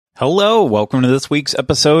Hello, welcome to this week's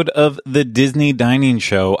episode of the Disney Dining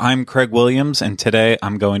Show. I'm Craig Williams, and today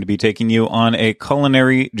I'm going to be taking you on a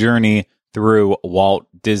culinary journey through Walt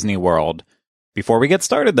Disney World. Before we get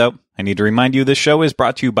started, though, I need to remind you this show is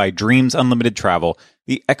brought to you by Dreams Unlimited Travel,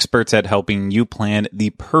 the experts at helping you plan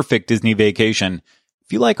the perfect Disney vacation.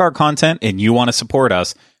 If you like our content and you want to support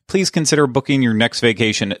us, please consider booking your next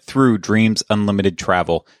vacation through Dreams Unlimited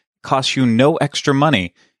Travel. It costs you no extra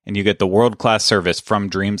money, and you get the world-class service from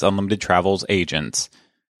Dreams Unlimited Travel's agents.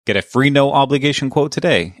 Get a free no-obligation quote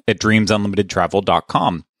today at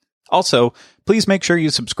dreamsunlimitedtravel.com. Also, please make sure you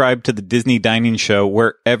subscribe to the Disney Dining Show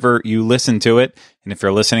wherever you listen to it. And if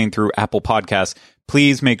you're listening through Apple Podcasts,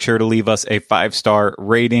 please make sure to leave us a 5-star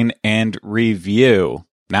rating and review.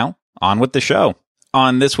 Now, on with the show.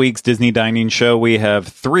 On this week's Disney Dining Show, we have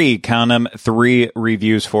three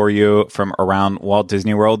reviews for you from around Walt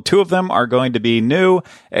Disney World. Two of them are going to be new,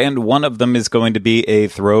 and one of them is going to be a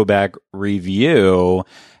throwback review.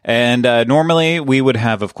 And normally we would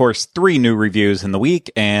have, of course, 3 new reviews in the week,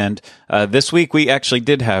 and this week we actually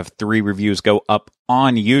did have 3 reviews go up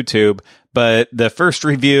on YouTube, but the first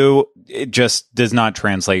review, it just does not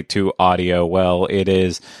translate to audio well. It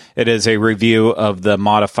is a review of the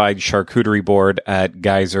modified charcuterie board at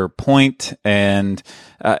Geyser Point, and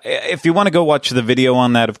if you want to go watch the video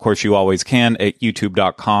on that, of course you always can at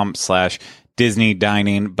youtube.com/Disney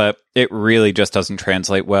Dining, but it really just doesn't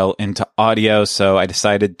translate well into audio, so I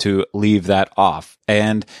decided to leave that off.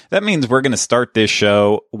 And that means we're going to start this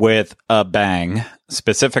show with a bang,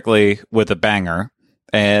 specifically with a banger.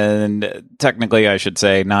 And technically, I should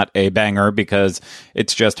say not a banger because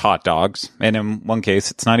it's just hot dogs. And in one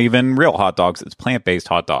case, it's not even real hot dogs. It's plant-based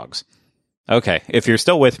hot dogs. Okay, if you're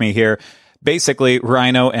still with me here, basically,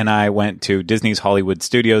 Rhino and I went to Disney's Hollywood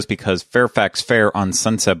Studios because Fairfax Fair on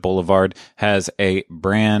Sunset Boulevard has a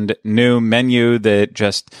brand new menu that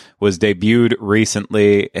just was debuted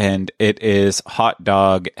recently, and it is hot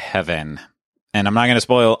dog heaven. And I'm not going to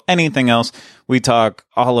spoil anything else. We talk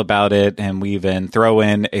all about it, and we even throw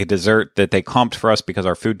in a dessert that they comped for us because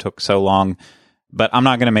our food took so long. But I'm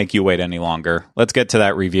not going to make you wait any longer. Let's get to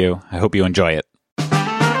that review. I hope you enjoy it.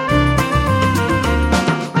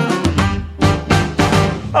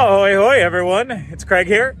 Ahoy, hoy, everyone. It's Craig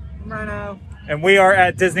here. Rhino. And we are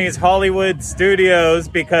at Disney's Hollywood Studios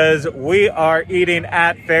because we are eating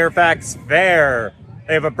at Fairfax Fair.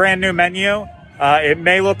 They have a brand new menu. It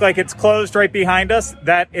may look like it's closed right behind us.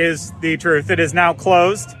 That is the truth. It is now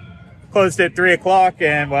closed. Closed at 3 o'clock,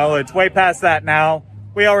 and, well, it's way past that now.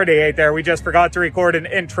 We already ate there. We just forgot to record an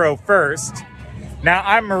intro first. Now,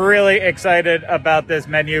 I'm really excited about this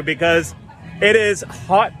menu because it is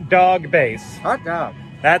hot dog based. Hot dog.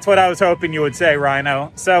 That's what I was hoping you would say,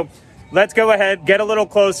 Rhino. So let's go ahead, get a little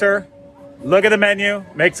closer, look at the menu,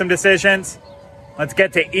 make some decisions. Let's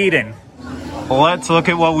get to eating. Let's look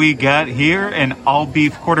at what we got here. An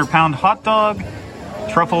all-beef quarter-pound hot dog,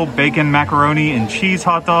 truffle bacon macaroni and cheese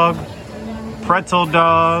hot dog, pretzel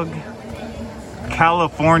dog,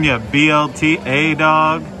 California BLT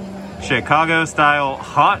dog, Chicago-style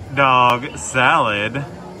hot dog salad,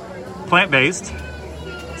 plant-based,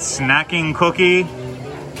 snacking cookie,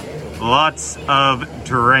 lots of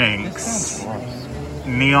drinks,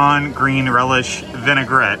 neon green relish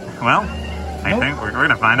vinaigrette. Well, I think we're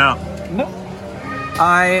going to find out. No.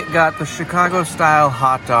 I got the Chicago-style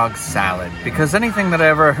hot dog salad because anything that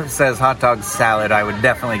ever says hot dog salad, I would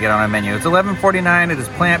definitely get on a menu. It's $11.49. It is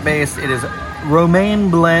plant-based. It is romaine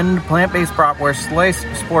blend, plant-based bratwurst, sliced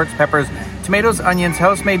sports peppers, tomatoes, onions,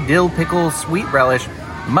 house-made dill pickles, sweet relish,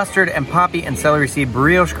 mustard and poppy and celery seed,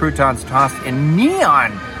 brioche croutons tossed in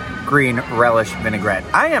neon green relish vinaigrette.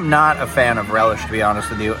 I am not a fan of relish, to be honest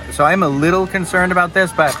with you, so I'm a little concerned about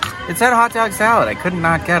this, but it said hot dog salad. I could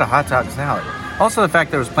not get a hot dog salad. Also, the fact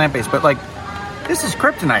that it was plant-based, but, like, this is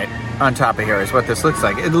kryptonite on top of here is what this looks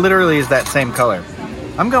like. It literally is that same color.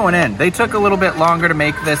 I'm going in. They took a little bit longer to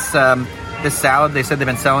make this this salad. They said they've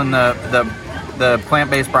been selling the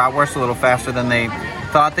plant-based bratwurst a little faster than they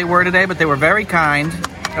thought they were today, but they were very kind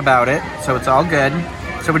about it, so it's all good.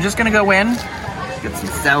 So we're just going to go in, get some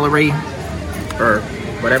celery, or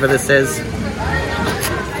whatever this is.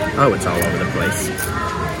 Oh, it's all over the place.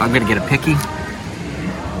 I'm going to get a picky.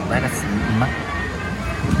 Lettuce.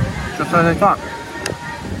 Just as I thought.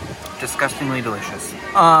 Disgustingly delicious.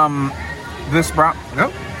 This spit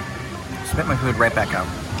my food right back out.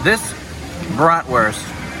 This bratwurst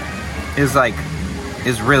is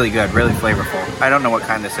really good, really flavorful. I don't know what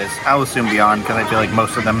kind this is. I'll assume Beyond because I feel like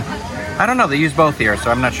most of them, I don't know, they use both here, so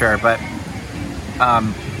I'm not sure, but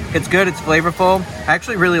it's good, it's flavorful. I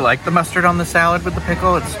actually really like the mustard on the salad with the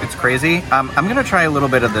pickle. It's crazy. I'm gonna try a little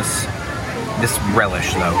bit of this this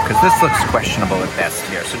relish, though, because this looks questionable at best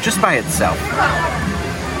here. So just by itself.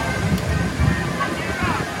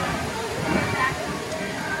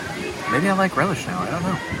 Maybe I like relish now. I don't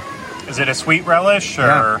know. Is it a sweet relish or?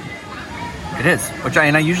 Yeah. It is.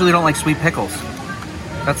 I usually don't like sweet pickles.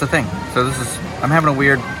 That's the thing. So I'm having a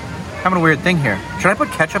weird thing here. Should I put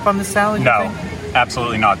ketchup on this salad? No,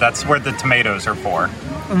 absolutely not. That's where the tomatoes are for.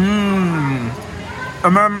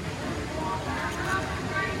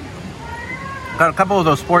 Got a couple of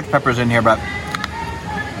those sports peppers in here, but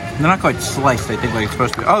they're not quite sliced, I think, like it's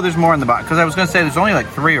supposed to be. Oh, there's more in the bottom. Because I was going to say there's only like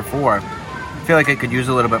 3 or 4. I feel like I could use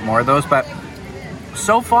a little bit more of those, but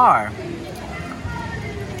so far,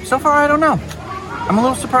 I don't know. I'm a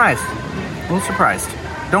little surprised.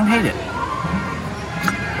 Don't hate it.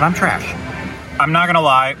 But I'm trash. I'm not going to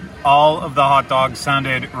lie. All of the hot dogs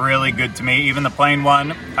sounded really good to me. Even the plain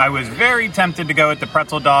one. I was very tempted to go with the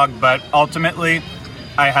pretzel dog, but ultimately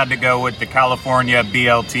I had to go with the California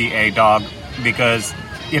BLTA dog because,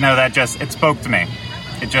 it spoke to me.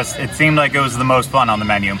 It seemed like it was the most fun on the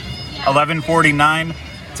menu. $11.49.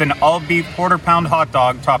 It's an all-beef quarter-pound hot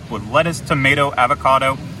dog topped with lettuce, tomato,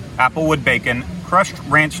 avocado, applewood bacon, crushed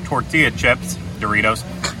ranch tortilla chips, Doritos,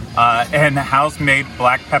 and house-made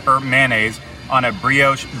black pepper mayonnaise on a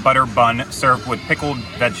brioche butter bun served with pickled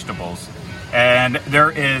vegetables. And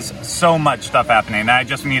there is so much stuff happening. I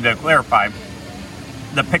just need to clarify.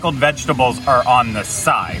 The pickled vegetables are on the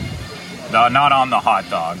side, not on the hot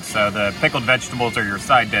dog. So the pickled vegetables are your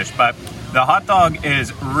side dish. But the hot dog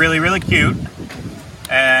is really, really cute.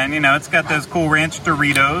 And, it's got those cool ranch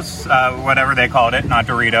Doritos, whatever they called it. Not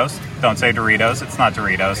Doritos. Don't say Doritos. It's not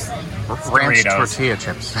Doritos. It's ranch Doritos. Tortilla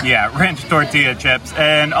chips. Yeah, ranch tortilla chips.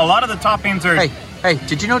 And a lot of the toppings are... Hey,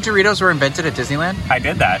 did you know Doritos were invented at Disneyland? I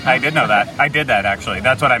did that. I did know that. I did that, actually.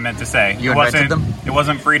 That's what I meant to say. You invented them? It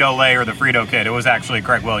wasn't Frito-Lay or the Frito Kid. It was actually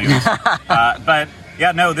Craig Williams. But,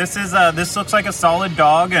 yeah, no, this looks like a solid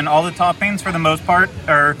dog, and all the toppings, for the most part,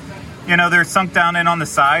 are... they're sunk down in on the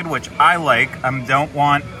side, which I like. I don't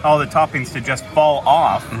want all the toppings to just fall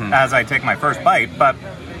off as I take my first bite. But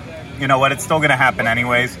you know what? It's still going to happen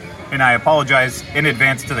anyways. And I apologize in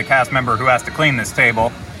advance to the cast member who has to clean this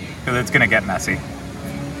table because it's going to get messy.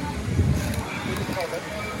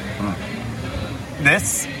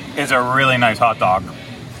 This is a really nice hot dog.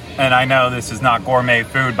 And I know this is not gourmet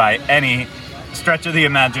food by any stretch of the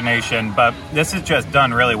imagination, but this is just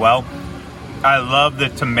done really well. I love the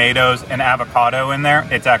tomatoes and avocado in there.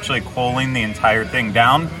 It's actually cooling the entire thing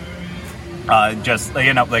down. Just,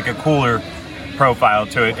 like a cooler profile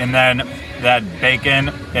to it. And then that bacon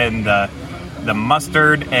and the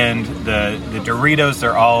mustard and the Doritos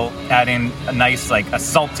are all adding a nice, a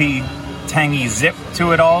salty, tangy zip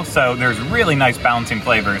to it all. So there's really nice balancing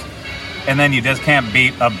flavors. And then you just can't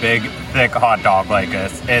beat a big, thick hot dog like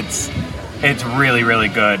this. It's really, really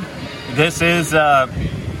good. This is...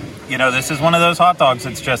 this is one of those hot dogs.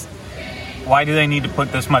 It's just, why do they need to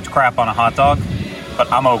put this much crap on a hot dog?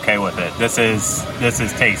 But I'm okay with it. This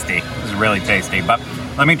is tasty. This is really tasty. But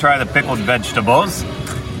let me try the pickled vegetables.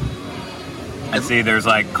 I see there's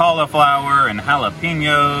cauliflower and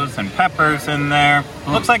jalapenos and peppers in there.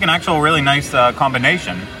 Looks like an actual really nice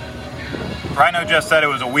combination. Rhino just said it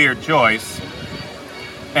was a weird choice.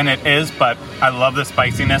 And it is, but I love the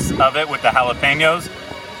spiciness of it with the jalapenos.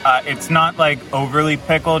 It's not overly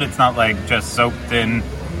pickled. It's not just soaked in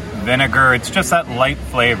vinegar. It's just that light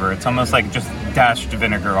flavor. It's almost like just dashed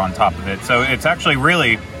vinegar on top of it. So it's actually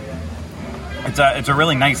really, it's a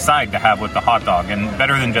really nice side to have with the hot dog, and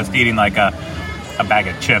better than just eating a bag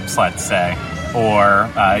of chips, let's say, or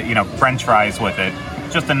French fries with it.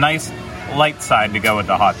 Just a nice light side to go with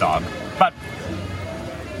the hot dog. But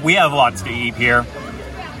we have lots to eat here,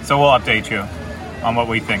 so we'll update you on what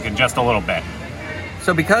we think in just a little bit.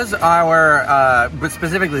 So because but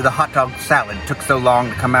specifically the hot dog salad took so long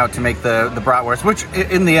to come out to make the bratwurst, which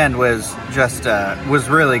in the end was just was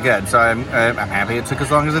really good. So I'm happy it took as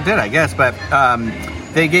long as it did, I guess. But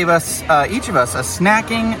they gave us each of us a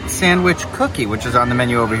snacking sandwich cookie, which is on the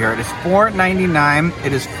menu over here. It is $4.99.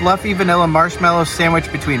 It is fluffy vanilla marshmallow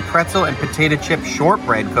sandwich between pretzel and potato chip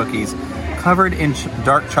shortbread cookies, covered in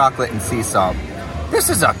dark chocolate and sea salt. This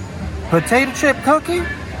is a potato chip cookie.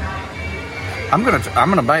 I'm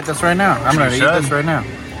gonna bite this right now. I'm gonna eat this right now.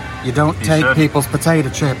 You don't take people's potato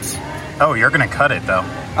chips. Oh, you're gonna cut it though.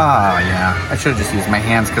 Oh yeah, I should have just used my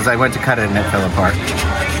hands because I went to cut it and it fell apart.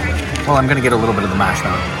 Well, I'm gonna get a little bit of the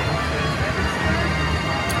marshmallow.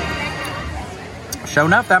 Sure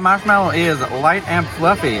enough, that marshmallow is light and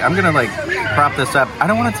fluffy. I'm gonna prop this up. I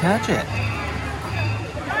don't want to touch it.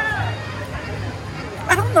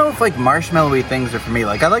 I don't know if like marshmallowy things are for me.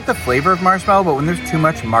 Like I like the flavor of marshmallow, but when there's too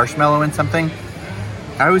much marshmallow in something,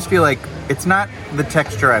 I always feel like it's not the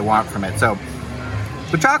texture I want from it. So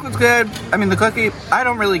the chocolate's good. I mean, the cookie, I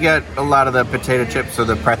don't really get a lot of the potato chips or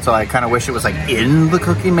the pretzel. I kind of wish it was like in the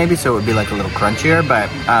cookie maybe, so it would be like a little crunchier, but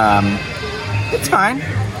it's fine.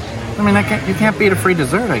 I mean, you can't beat a free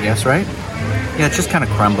dessert, I guess, right? Yeah, it's just kind of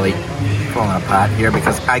crumbly. Falling apart here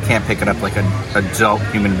because I can't pick it up like an adult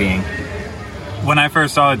human being. When I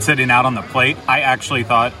first saw it sitting out on the plate, I actually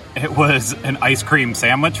thought it was an ice cream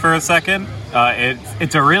sandwich for a second.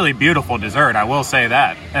 It's a really beautiful dessert, I will say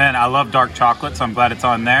that. And I love dark chocolate, so I'm glad it's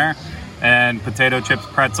on there. And potato chips,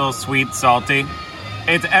 pretzels, sweet, salty.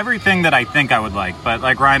 It's everything that I think I would like. But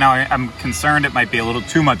like right now, I'm concerned it might be a little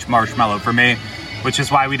too much marshmallow for me, which is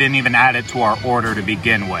why we didn't even add it to our order to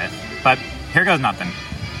begin with. But here goes nothing.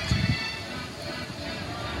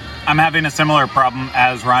 I'm having a similar problem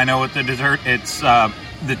as Rhino with the dessert. It's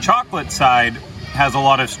the chocolate side has a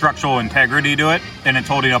lot of structural integrity to it, and it's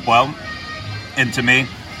holding up well. And to me,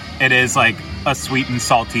 it is like a sweet and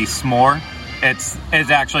salty s'more.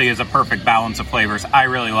 It actually is a perfect balance of flavors. I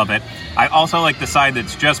really love it. I also like the side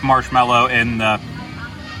that's just marshmallow in the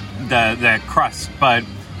crust, but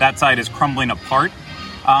that side is crumbling apart.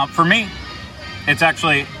 For me, it's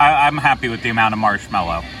actually, I'm happy with the amount of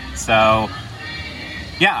marshmallow. So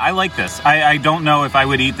yeah, I like this. I don't know if I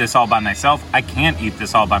would eat this all by myself. I can't eat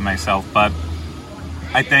this all by myself, but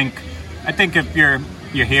I think if you're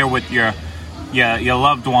here with your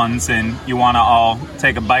loved ones and you want to all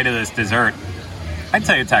take a bite of this dessert, I'd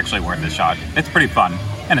say it's actually worth a shot. It's pretty fun,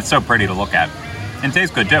 and it's so pretty to look at. And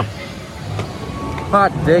tastes good, too.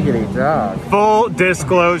 Hot diggity dog. Full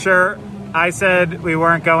disclosure, I said we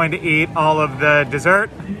weren't going to eat all of the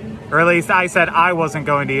dessert, or at least I said I wasn't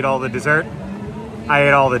going to eat all the dessert. I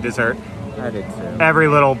ate all the dessert. I did too. Every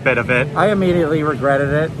little bit of it. I immediately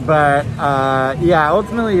regretted it, but yeah,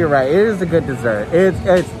 ultimately you're right. It is a good dessert.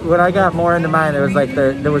 It's when I got more into mine, there was like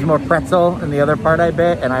there was more pretzel in the other part I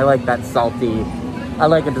bit, and I like that salty. I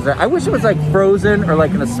like a dessert. I wish it was like frozen or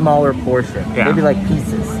like in a smaller portion. Yeah. Maybe like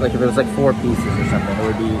pieces. Like if it was like 4 pieces or something, it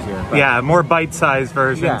would be easier. But yeah, more bite-sized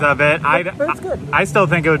versions of it. But it's good. I still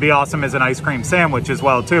think it would be awesome as an ice cream sandwich as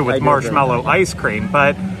well too, with marshmallow ice cream.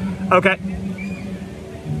 But okay.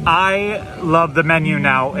 I love the menu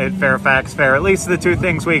now at Fairfax Fair. At least the 2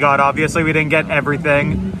 things we got. Obviously, we didn't get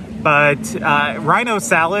everything. But Rhino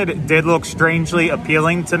salad did look strangely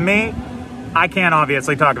appealing to me. I can't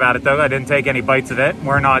obviously talk about it, though. I didn't take any bites of it.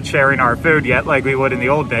 We're not sharing our food yet like we would in the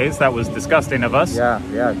old days. That was disgusting of us. Yeah,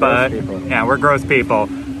 gross people. Yeah, we're gross people.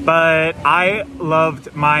 But I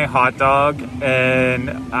loved my hot dog, and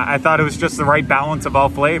I thought it was just the right balance of all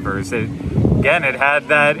flavors. Again, it had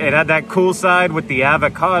that cool side with the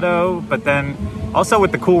avocado, but then also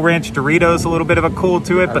with the Cool Ranch Doritos, a little bit of a cool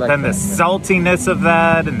to it, but then the saltiness of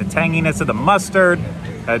that and the tanginess of the mustard.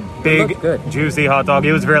 A big, juicy hot dog.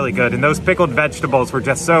 It was really good. And those pickled vegetables were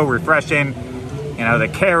just so refreshing. You know, the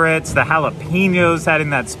carrots, the jalapenos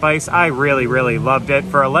adding that spice. I really, really loved it.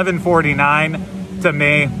 For $11.49, to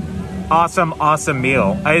me, awesome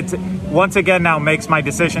meal. It once again now makes my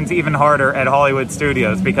decisions even harder at Hollywood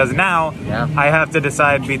Studios, because now I have to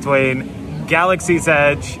decide between Galaxy's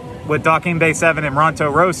Edge with Docking Bay 7 and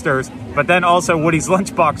Ronto Roasters, but then also Woody's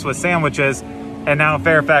Lunchbox with sandwiches, and now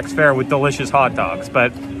Fairfax Fair with delicious hot dogs.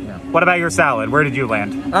 But what about your salad? Where did you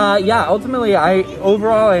land? Ultimately,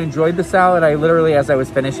 I enjoyed the salad. I literally, as I was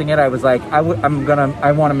finishing it, I was like, I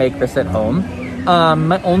want to make this at home.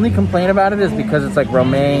 My only complaint about it is because it's like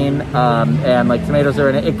romaine and like tomatoes are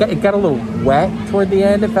in it. It got a little wet toward the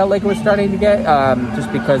end. It felt like it was starting to get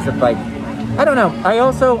just because of like, I don't know. I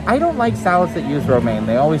don't like salads that use romaine.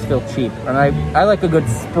 They always feel cheap, and I like a good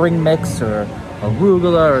spring mix or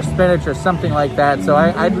arugula or spinach or something like that. So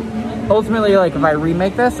I'd ultimately, like, if I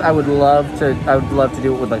remake this, I would love to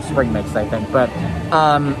do it with like spring mix, I think. But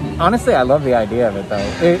honestly, I love the idea of it though.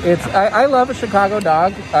 I love a Chicago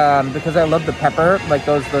dog because I love the pepper, like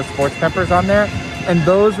those sports peppers on there, and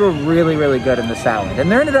those were really, really good in the salad.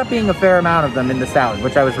 And there ended up being a fair amount of them in the salad,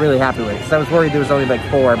 which I was really happy with, because I was worried there was only like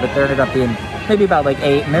 4, but there ended up being maybe about like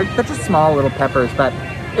 8, and they're just small little peppers. But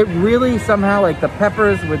it really somehow, like the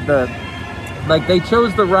peppers with the, like they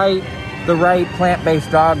chose the right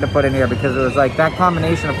plant-based dog to put in here, because it was like that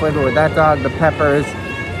combination of flavor with that dog, the peppers,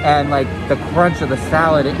 and like the crunch of the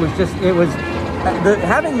salad. Having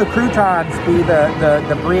the croutons be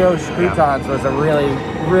the brioche croutons was a really,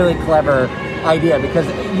 really clever idea, because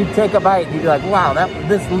you'd take a bite and you'd be like, wow,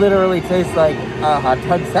 this literally tastes like a hot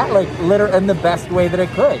dog salad, like literally in the best way that it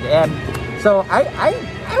could. And so I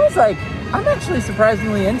was like, I'm actually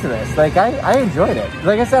surprisingly into this. Like, I enjoyed it.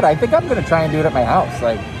 Like I said, I think I'm going to try and do it at my house.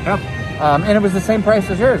 Like, Yep. And it was the same price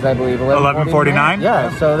as yours, I believe. $11.49.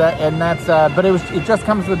 Yeah. So but it just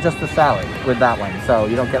comes with just the salad with that one. So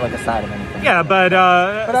you don't get like a side of anything. Yeah, but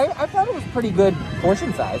I thought it was pretty good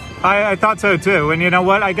portion size. I thought so too. And you know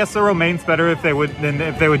what? I guess the romaine's better if they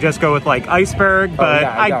would just go with like iceberg. But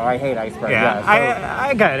I hate iceberg. Yeah, so.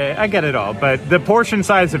 I get it all. But the portion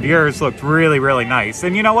size of yours looked really, really nice.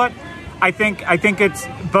 And you know what? I think it's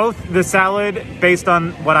both the salad based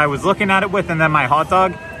on what I was looking at it with, and then my hot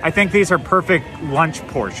dog. I think these are perfect lunch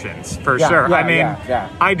portions for sure. Yeah, I mean,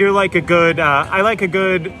 I do like a good. I like a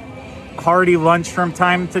good hearty lunch from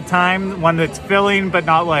time to time, one that's filling but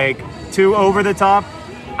not like too over the top.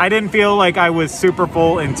 I didn't feel like I was super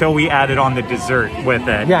full until we added on the dessert with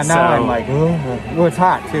it. Yeah, now I'm like, well, it's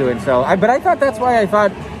hot too, and so. But I thought that's why I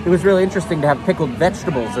thought it was really interesting to have pickled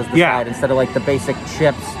vegetables as the side instead of like the basic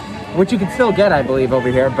chips, which you can still get, I believe, over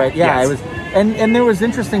here. But yeah, it was. And there was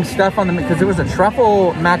interesting stuff on them because there was a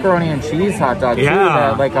truffle macaroni and cheese hot dog too.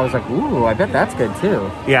 That, like I was like, ooh, I bet that's good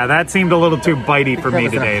too. Yeah, that seemed a little too bitey for me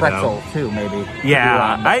today, pretzel too, maybe.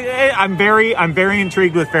 Yeah, I'm very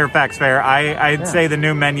intrigued with Fairfax Fair. I'd say the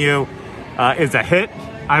new menu is a hit.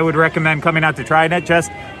 I would recommend coming out to try it.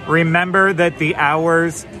 Just remember that the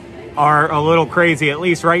hours are a little crazy, at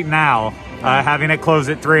least right now. Having it close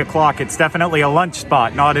at 3:00, it's definitely a lunch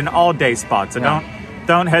spot, not an all-day spot. So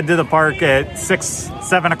don't head to the park at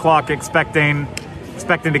 7 o'clock expecting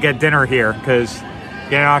to get dinner here, because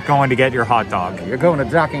you're not going to get your hot dog. You're going to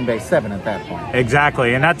Docking Bay 7 at that point.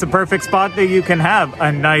 Exactly, and that's a perfect spot that you can have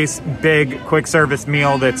a nice, big, quick service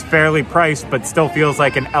meal that's fairly priced but still feels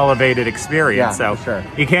like an elevated experience. Yeah, for sure.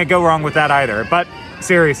 You can't go wrong with that either. But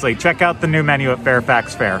seriously, check out the new menu at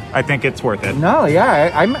Fairfax Fair. I think it's worth it. No,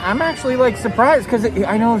 yeah, I'm actually like surprised because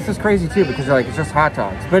I know this is crazy too because you're like it's just hot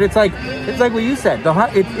dogs, but it's like what you said.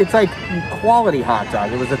 It's like quality hot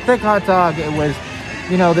dog. It was a thick hot dog. It was,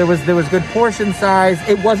 there was good portion size.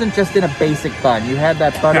 It wasn't just in a basic bun. You had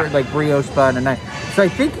that butter like brioche bun, and so I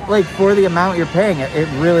think like for the amount you're paying, it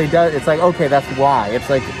really does. It's like okay, that's why. It's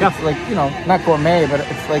like not gourmet, but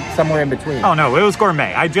it's like somewhere in between. Oh no, it was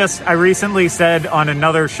gourmet. I recently said on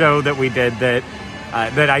another show that we did that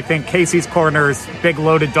I think Casey's Corner's big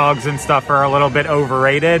loaded dogs and stuff are a little bit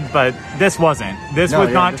overrated, but this wasn't. This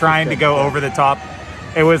was not trying to go over the top.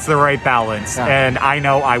 It was the right balance, and I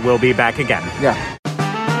know I will be back again. Yeah.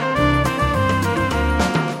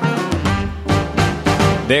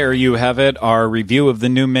 There you have it, our review of the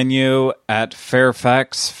new menu at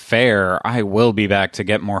Fairfax Fair. I will be back to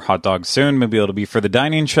get more hot dogs soon. Maybe it'll be for the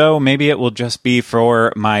dining show. Maybe it will just be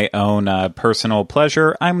for my own personal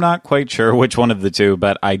pleasure. I'm not quite sure which one of the two,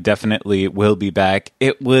 but I definitely will be back.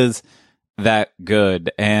 It was that good.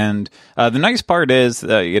 And the nice part is,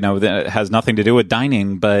 that it has nothing to do with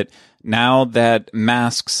dining, but now that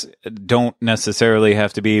masks don't necessarily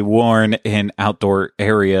have to be worn in outdoor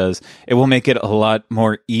areas, it will make it a lot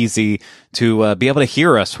more easy to be able to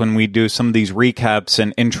hear us when we do some of these recaps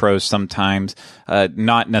and intros sometimes,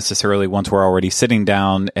 not necessarily once we're already sitting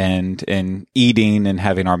down and eating and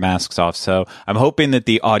having our masks off. So I'm hoping that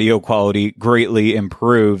the audio quality greatly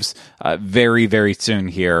improves very, very soon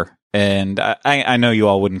here. And I know you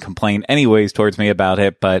all wouldn't complain anyways towards me about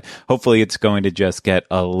it, but hopefully it's going to just get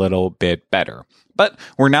a little bit better. But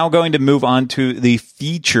we're now going to move on to the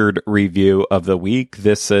featured review of the week.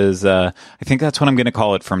 This is, I think that's what I'm going to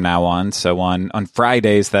call it from now on. So on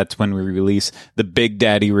Fridays, that's when we release the Big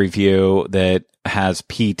Daddy review that has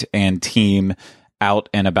Pete and team out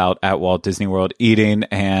and about at Walt Disney World eating.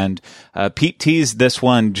 And Pete teased this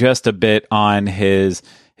one just a bit on his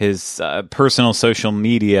personal social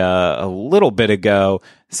media a little bit ago,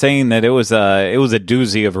 saying that it was a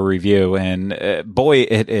doozy of a review, and boy,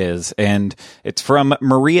 it is. And it's from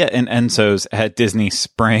Maria and Enzo's at Disney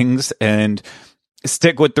Springs, and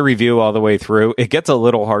stick with the review all the way through. It gets a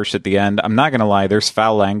little harsh at the end. I'm not going to lie, there's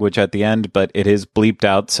foul language at the end, but it is bleeped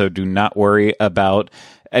out, so do not worry about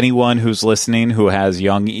anyone who's listening who has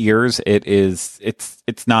young ears. It's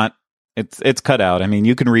cut out. I mean,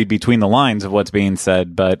 you can read between the lines of what's being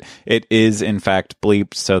said, but it is in fact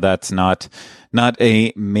bleeped, so that's not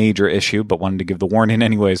a major issue, but wanted to give the warning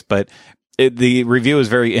anyways. But the review is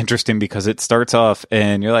very interesting because it starts off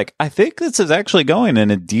and you're like, I think this is actually going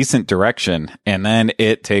in a decent direction, and then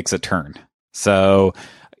it takes a turn. So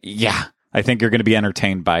yeah, I think you're going to be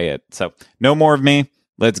entertained by it. So no more of me.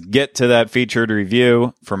 Let's get to that featured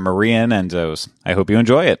review from Maria and Enzo's. I hope you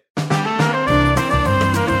enjoy it.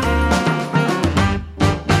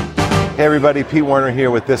 Hey everybody, Pete Warner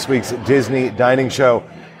here with this week's Disney Dining Show,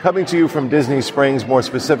 coming to you from Disney Springs, more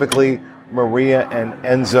specifically Maria and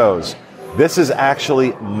Enzo's. This is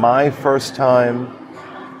actually my first time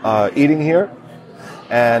eating here,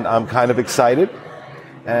 and I'm kind of excited,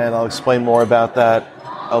 and I'll explain more about that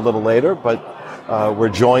a little later. But we're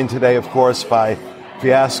joined today, of course, by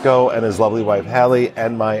Fiasco and his lovely wife, Hallie,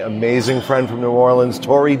 and my amazing friend from New Orleans,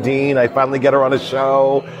 Tori Dean. I finally get her on a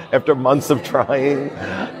show after months of trying.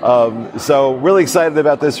 So really excited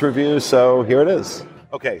about this review, so here it is.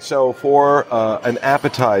 Okay, so for an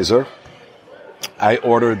appetizer, I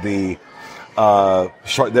ordered the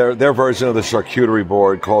their version of the charcuterie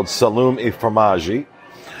board called Salum e Formaggi.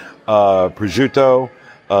 Prosciutto,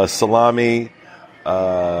 salami,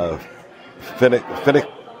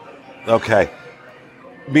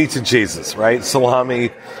 meats and cheeses, right?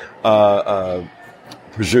 Salami,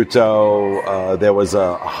 prosciutto, there was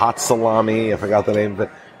a hot salami, I forgot the name of it.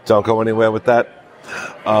 Don't go anywhere with that.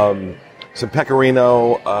 Some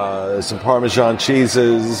pecorino, some Parmesan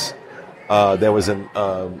cheeses. There was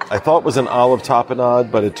I thought it was an olive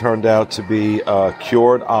tapenade, but it turned out to be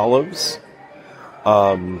cured olives.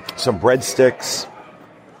 Some breadsticks.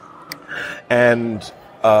 And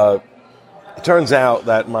it turns out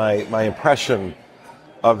that my impression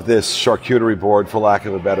of this charcuterie board, for lack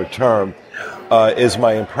of a better term, is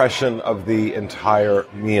my impression of the entire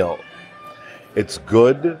meal. It's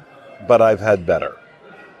good, but I've had better.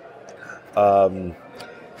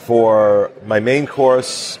 For my main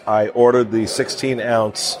course, I ordered the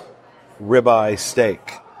 16-ounce ribeye steak.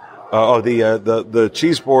 The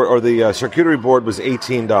cheese board or the charcuterie board was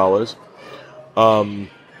 $18.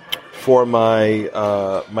 For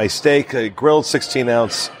my steak, a grilled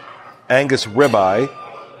 16-ounce Angus ribeye,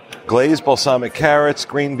 glazed balsamic carrots,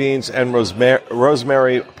 green beans, and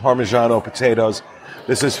rosemary Parmigiano potatoes.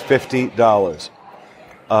 This is $50.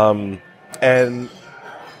 And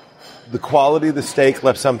the quality of the steak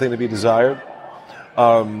left something to be desired.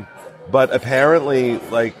 But apparently,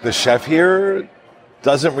 like, the chef here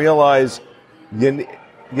doesn't realize you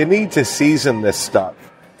need to season this stuff.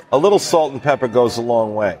 A little salt and pepper goes a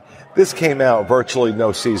long way. This came out virtually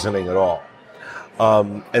no seasoning at all.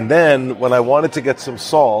 And then when I wanted to get some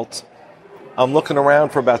salt, I'm looking around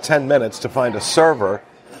for about 10 minutes to find a server,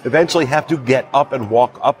 eventually have to get up and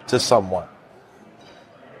walk up to someone.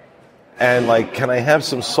 And like, can I have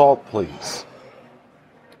some salt, please?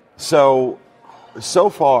 So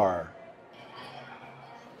far,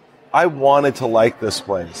 I wanted to like this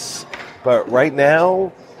place. But right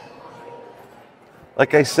now,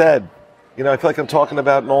 like I said, I feel like I'm talking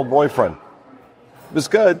about an old boyfriend. It was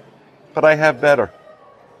good, but I have better.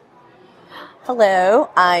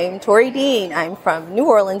 Hello, I'm Tori Dean. I'm from New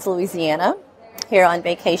Orleans, Louisiana, here on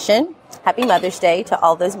vacation. Happy Mother's Day to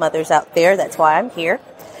all those mothers out there. That's why I'm here.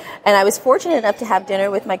 And I was fortunate enough to have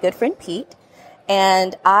dinner with my good friend Pete.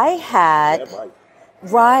 And I had,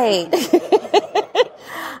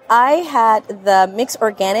 I had the mixed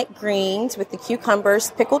organic greens with the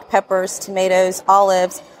cucumbers, pickled peppers, tomatoes,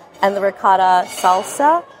 olives, and the ricotta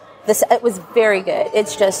salsa. It was very good.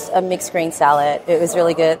 It's just a mixed green salad. It was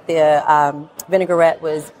really good. The vinaigrette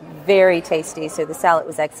was very tasty, so the salad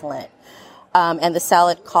was excellent. And the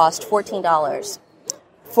salad cost $14.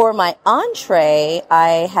 For my entree,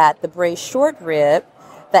 I had the braised short rib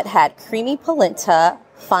that had creamy polenta,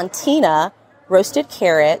 fontina, roasted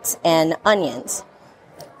carrots, and onions.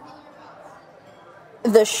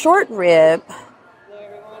 The short rib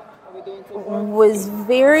was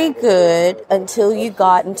very good until you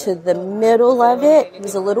got into the middle of it. It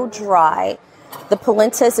was a little dry. The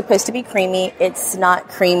polenta is supposed to be creamy. It's not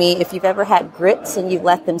creamy. If you've ever had grits and you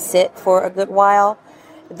let them sit for a good while,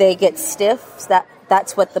 they get stiff. So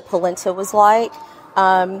that's what the polenta was like.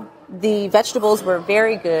 The vegetables were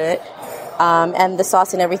very good. And the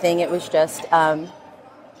sauce and everything, it was just an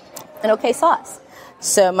okay sauce.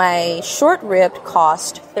 So my short rib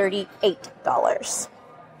cost $38.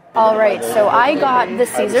 All right, so I got the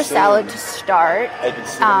Caesar salad to start.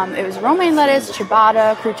 It was romaine lettuce,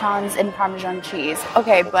 ciabatta, croutons, and Parmesan cheese.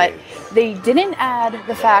 Okay, but they didn't add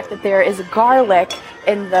the fact that there is garlic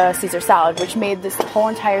in the Caesar salad, which made this whole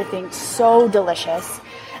entire thing so delicious.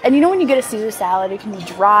 And when you get a Caesar salad, it can be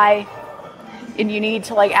dry, and you need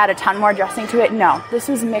to add a ton more dressing to it. No, this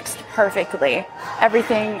was mixed perfectly.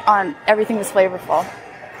 Everything was flavorful.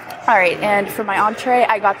 All right, and for my entree,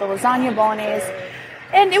 I got the lasagna bolognese.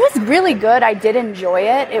 And it was really good. I did enjoy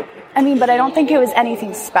it. But I don't think it was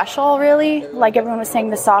anything special, really. Like everyone was saying,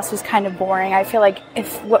 the sauce was kind of boring. I feel like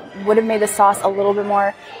if what would have made the sauce a little bit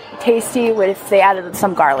more tasty would if they added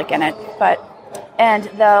some garlic in it. And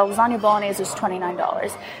the lasagna bolognese was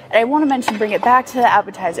 $29. And I want to bring it back to the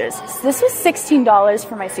appetizers. So this was $16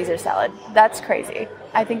 for my Caesar salad. That's crazy.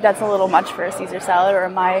 I think that's a little much for a Caesar salad, or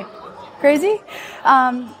am I crazy?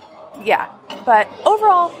 Yeah, but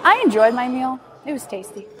overall, I enjoyed my meal. It was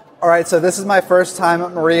tasty. All right, so this is my first time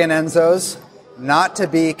at Marie and Enzo's, not to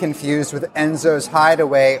be confused with Enzo's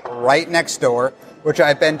Hideaway right next door, which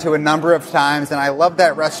I've been to a number of times, and I love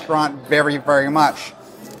that restaurant very, very much.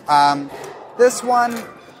 This one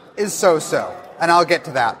is so-so, and I'll get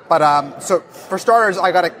to that. But so for starters,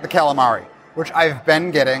 I got the calamari, which I've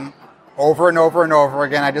been getting over and over and over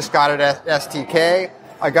again. I just got it at STK.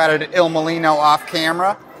 I got it at Il Molino off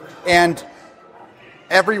camera, and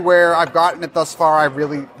everywhere I've gotten it thus far, I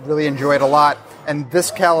really, really enjoy it a lot. And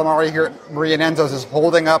this calamari here at Marie and Enzo's is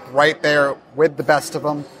holding up right there with the best of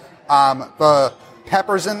them. The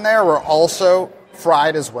peppers in there were also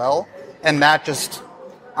fried as well, and that just,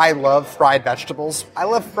 I love fried vegetables. I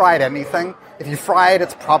love fried anything. If you fry it,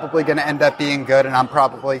 it's probably going to end up being good, and I'm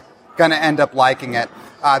probably going to end up liking it.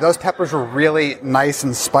 Those peppers were really nice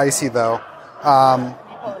and spicy, though.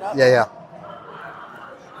 Yeah.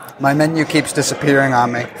 My menu keeps disappearing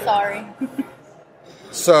on me. Sorry.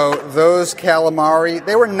 So those calamari,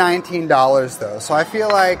 they were $19 though. So I feel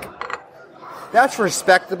like that's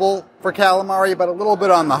respectable for calamari, but a little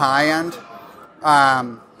bit on the high end.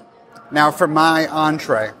 Now for my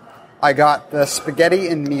entree, I got the spaghetti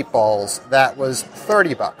and meatballs. That was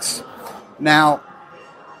 $30. Now,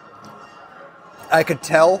 I could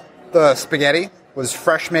tell the spaghetti was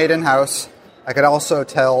fresh made in-house. I could also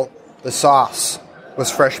tell the sauce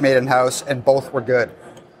was fresh made in-house, and both were good.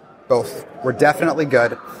 Both were definitely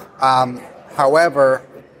good. However,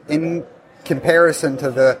 in comparison to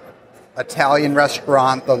the Italian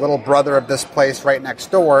restaurant, the little brother of this place right next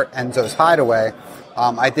door, Enzo's Hideaway,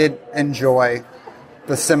 I did enjoy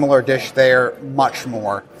the similar dish there much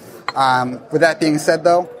more. With that being said,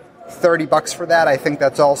 though, $30 for that, I think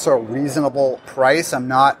that's also a reasonable price. I'm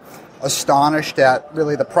not astonished at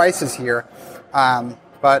really the prices here,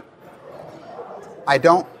 but I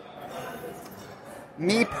don't.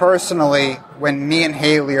 Me personally, when me and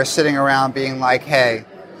Haley are sitting around being like, hey,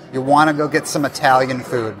 you want to go get some Italian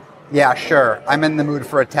food? Yeah, sure. I'm in the mood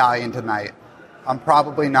for Italian tonight. I'm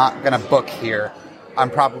probably not going to book here. I'm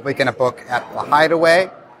probably going to book at the Hideaway,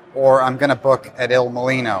 or I'm going to book at Il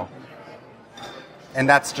Molino. And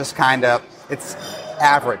that's just kind of, it's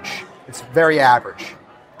average. It's very average.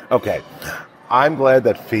 Okay. I'm glad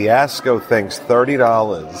that Fiasco thinks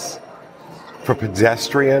 $30 for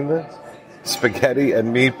pedestrian spaghetti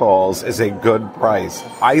and meatballs is a good price.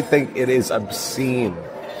 I think it is obscene.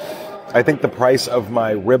 I think the price of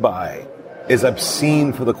my ribeye is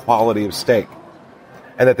obscene for the quality of steak.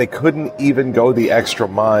 And that they couldn't even go the extra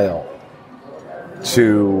mile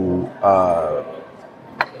to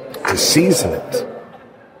season it.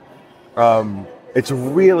 It's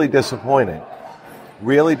really disappointing.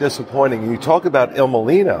 Really disappointing. You talk about Il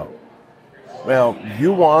Molino. Well,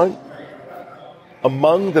 you want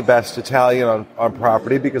among the best Italian on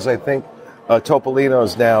property, because I think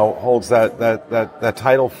Topolino's now holds that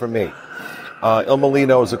title for me. Il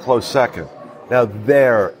Molino is a close second. Now,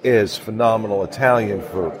 there is phenomenal Italian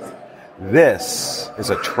food. This is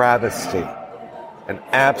a travesty, an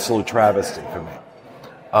absolute travesty for me.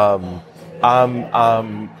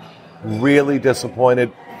 I'm really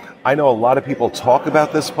disappointed. I know a lot of people talk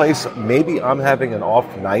about this place. Maybe I'm having an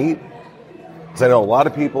off night, because I know a lot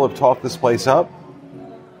of people have talked this place up.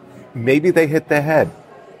 Maybe they hit the head.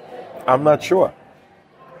 I'm not sure.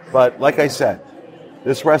 But like I said,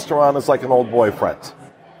 this restaurant is like an old boyfriend.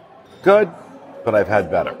 Good, but I've had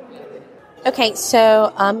better. Okay,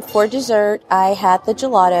 so for dessert, I had the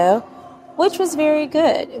gelato, which was very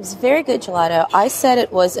good. It was very good gelato. I said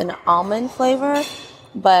it was an almond flavor,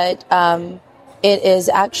 but it is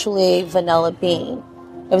actually vanilla bean.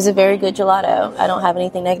 It was a very good gelato. I don't have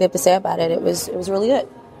anything negative to say about it. It was really good.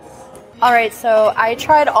 All right, so I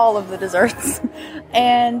tried all of the desserts,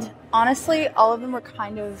 and honestly, all of them were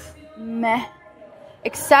kind of meh,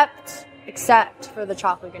 except for the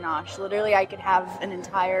chocolate ganache. Literally, I could have an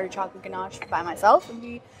entire chocolate ganache by myself and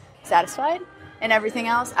be satisfied, and everything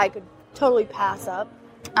else I could totally pass up.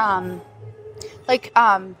 Like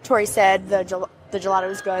Tori said, the gelato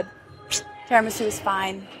was good. Tiramisu is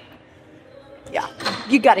fine. Yeah,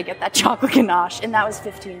 you got to get that chocolate ganache, and that was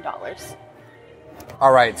 $15.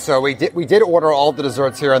 All right, so we did order all the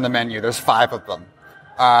desserts here on the menu. There's 5 of them.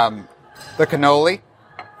 The cannoli,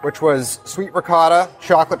 which was sweet ricotta,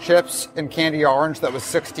 chocolate chips, and candy orange. That was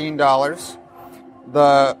 $16.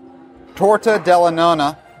 The torta della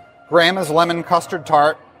nonna, grandma's lemon custard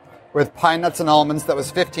tart with pine nuts and almonds. That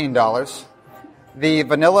was $15. The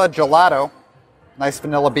vanilla gelato, nice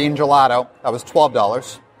vanilla bean gelato. That was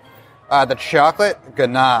 $12. The chocolate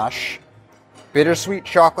ganache, bittersweet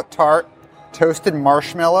chocolate tart, toasted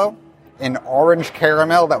marshmallow, In orange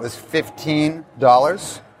caramel, that was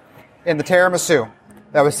 $15. In the tiramisu,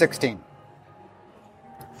 that was $16.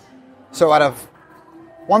 So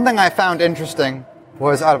one thing I found interesting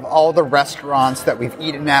was out of all the restaurants that we've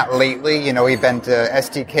eaten at lately, we've been to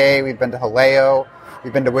STK, we've been to Haleo,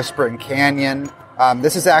 we've been to Whispering Canyon.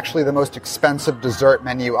 This is actually the most expensive dessert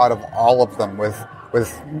menu out of all of them, with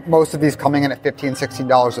most of these coming in at $15,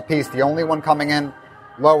 $16 a piece. The only one coming in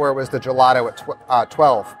lower was the gelato at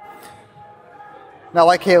 $12. Now,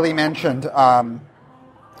 like Haley mentioned,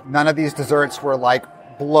 none of these desserts were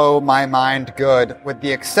blow my mind good, with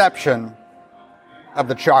the exception of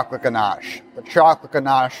the chocolate ganache. The chocolate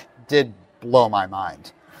ganache did blow my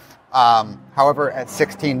mind. However, at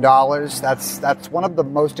 $16, that's one of the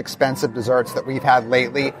most expensive desserts that we've had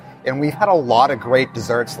lately, and we've had a lot of great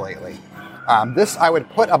desserts lately. This I would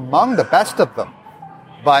put among the best of them,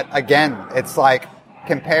 but again, it's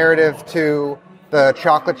comparative to the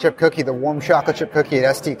chocolate chip cookie, the warm chocolate chip cookie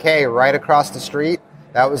at STK right across the street.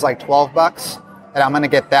 That was $12, and I'm going to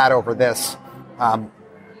get that over this,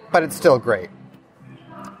 but it's still great.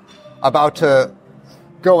 About to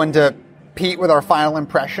go into Pete with our final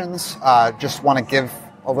impressions. Just want to give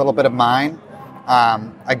a little bit of mine.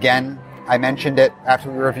 Again, I mentioned it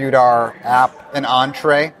after we reviewed our app and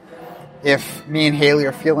entree. If me and Haley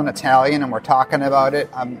are feeling Italian and we're talking about it,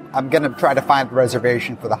 I'm going to try to find a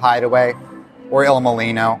reservation for the Hideaway or Il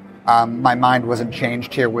Molino. My mind wasn't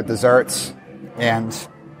changed here with desserts, and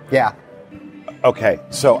yeah. Okay,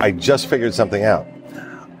 so I just figured something out.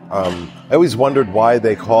 I always wondered why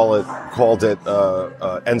they called it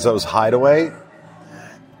Enzo's Hideaway.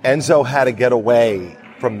 Enzo had to get away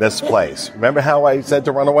from this place. Remember how I said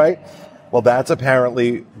to run away? Well, that's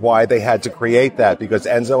apparently why they had to create that, because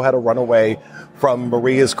Enzo had to run away from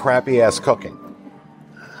Maria's crappy-ass cooking.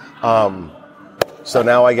 So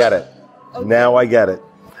now I get it. Now I get it.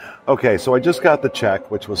 Okay, so I just got the check,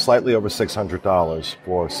 which was slightly over $600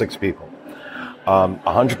 for 6 people.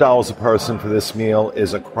 $100 a person for this meal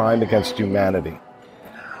is a crime against humanity.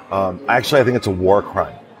 Actually, I think it's a war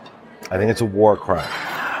crime.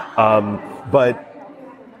 But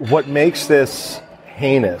what makes this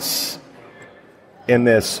heinous in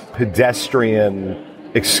this pedestrian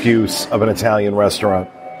excuse of an Italian restaurant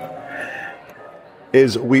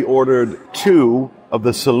is we ordered 2 of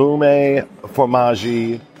the Salume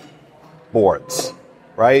Formaggi boards,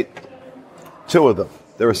 right? 2 of them.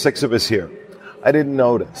 There are 6 of us here. I didn't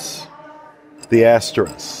notice the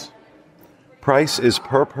asterisk. Price is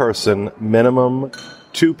per person, minimum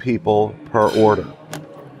 2 people per order.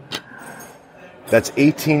 That's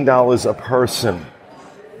 $18 a person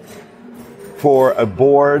for a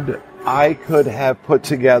board I could have put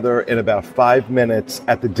together in about 5 minutes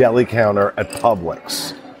at the deli counter at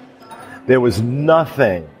Publix. There was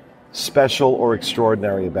nothing special or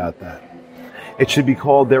extraordinary about that. It should be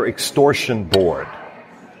called their extortion board.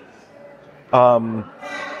 So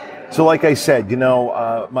like I said,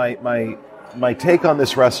 my take on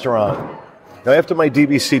this restaurant, now after my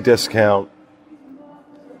DVC discount,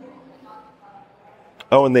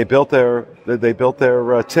 and they built their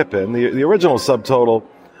tip in. The original subtotal,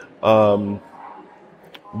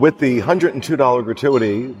 with the $102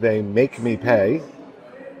 gratuity, they make me pay.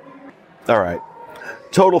 All right.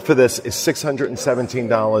 Total for this is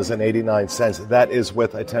 $617.89. That is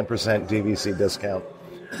with a 10% DVC discount.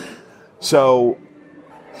 So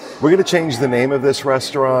we're going to change the name of this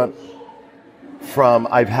restaurant from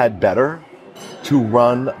I've Had Better to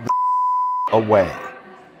Run the Away.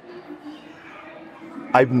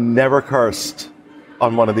 I've never cursed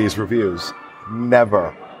on one of these reviews.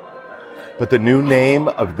 Never. But the new name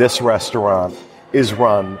of this restaurant is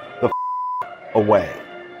Run the Away.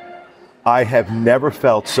 I have never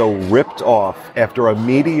felt so ripped off after a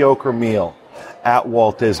mediocre meal at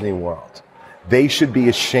Walt Disney World. They should be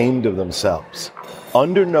ashamed of themselves.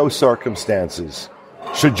 Under no circumstances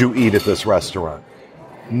should you eat at this restaurant.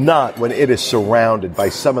 Not when it is surrounded by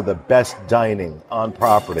some of the best dining on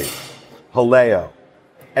property. Haleo,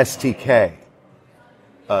 STK,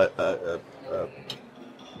 Enzo's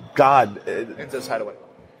Hideaway.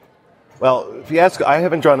 Well, if you ask, I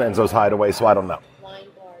haven't done Enzo's Hideaway, so I don't know.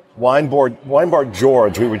 Wine Bar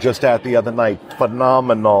George, we were just at the other night.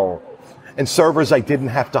 Phenomenal. And servers I didn't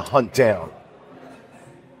have to hunt down.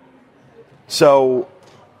 So,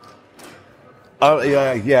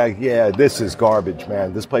 this is garbage,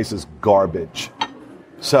 man. This place is garbage.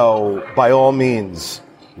 So, by all means,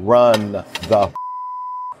 run the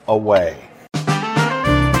away.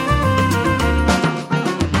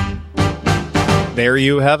 There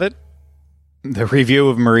you have it. The review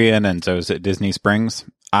of Maria and Enzo's at Disney Springs.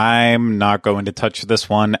 I'm not going to touch this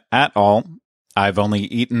one at all. I've only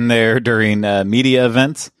eaten there during media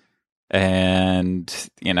events. And,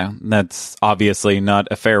 that's obviously not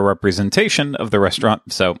a fair representation of the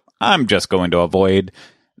restaurant. So I'm just going to avoid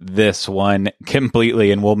this one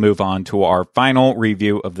completely. And we'll move on to our final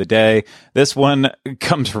review of the day. This one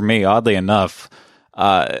comes from me, oddly enough.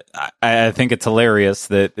 I think it's hilarious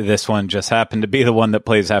that this one just happened to be the one that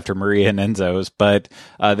plays after Maria and Enzo's. But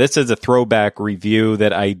this is a throwback review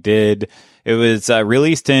that I did. It was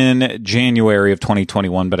released in January of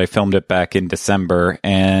 2021, but I filmed it back in December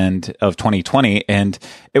of 2020. And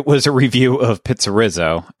it was a review of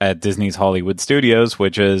PizzeRizzo at Disney's Hollywood Studios,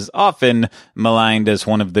 which is often maligned as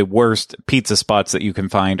one of the worst pizza spots that you can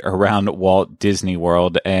find around Walt Disney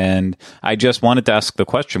World. And I just wanted to ask the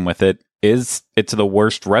question with it. Is it's the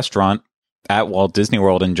worst restaurant at Walt Disney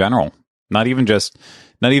World in general? Not even just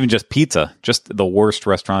pizza, just the worst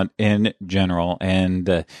restaurant in general. And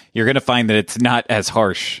you're going to find that it's not as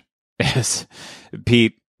harsh as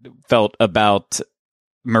Pete felt about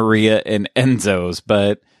Maria and Enzo's,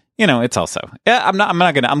 but it's also, I'm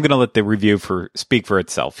going to let the review speak for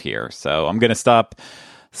itself here. So I'm going to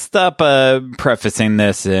stop prefacing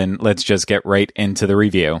this and let's just get right into the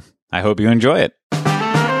review. I hope you enjoy it.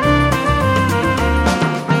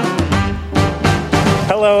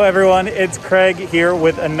 Hello, everyone. It's Craig here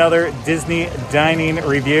with another Disney dining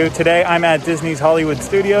review. Today, I'm at Disney's Hollywood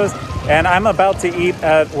Studios, and I'm about to eat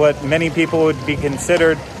at what many people would be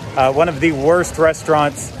considered one of the worst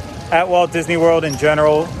restaurants at Walt Disney World in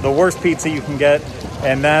general, the worst pizza you can get,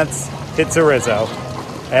 and that's PizzeRizzo.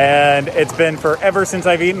 And it's been forever since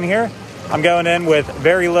I've eaten here. I'm going in with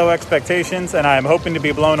very low expectations, and I'm hoping to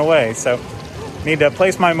be blown away. So, need to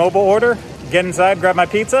place my mobile order, get inside, grab my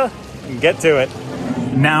pizza, and get to it.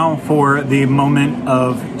 Now for the moment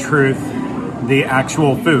of truth, the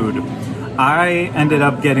actual food. I ended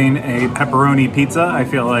up getting a pepperoni pizza. I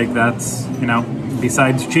feel like that's,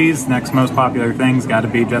 besides cheese, next most popular thing's got to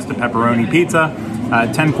be just a pepperoni pizza.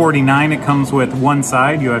 $10.49, it comes with one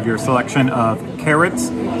side. You have your selection of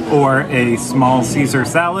carrots or a small Caesar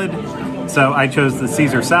salad. So I chose the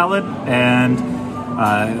Caesar salad, and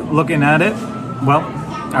looking at it, well,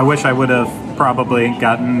 I wish I would have probably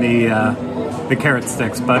gotten the carrot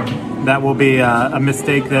sticks, but that will be a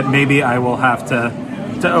mistake that maybe I will have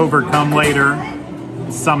to overcome later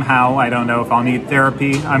somehow. I don't know if I'll need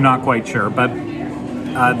therapy. I'm not quite sure, but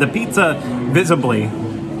the pizza visibly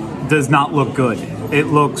does not look good. It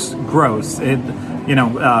looks gross. Oven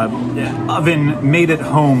made at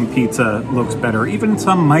home pizza looks better. Even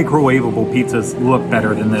some microwavable pizzas look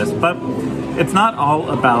better than this, but it's not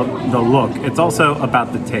all about the look. It's also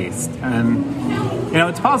about the taste. And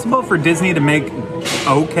it's possible for Disney to make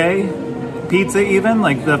okay pizza even,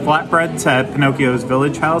 like the flatbreads at Pinocchio's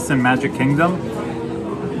Village House in Magic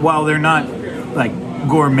Kingdom. While they're not,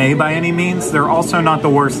 gourmet by any means, they're also not the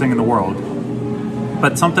worst thing in the world.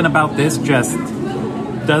 But something about this just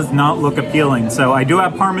does not look appealing. So I do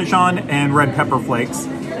have Parmesan and red pepper flakes.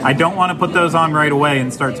 I don't want to put those on right away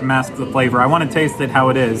and start to mask the flavor. I want to taste it how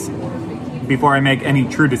it is before I make any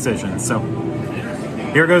true decisions. So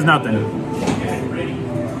here goes nothing.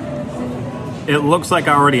 It looks like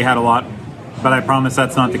I already had a lot, but I promise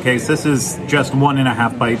that's not the case. This is just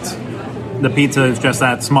 1.5 bites. The pizza is just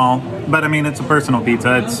that small, but it's a personal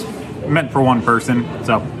pizza. It's meant for one person,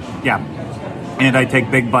 so yeah. And I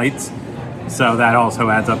take big bites, so that also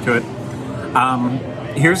adds up to it.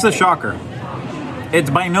 Here's the shocker. It's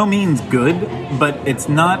by no means good, but it's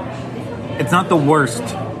not the worst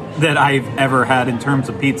that I've ever had in terms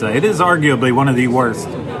of pizza. It is arguably one of the worst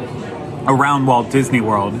around Walt Disney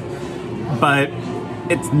World, but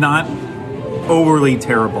it's not overly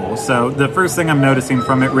terrible. So the first thing I'm noticing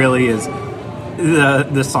from it really is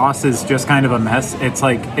the sauce is just kind of a mess. It's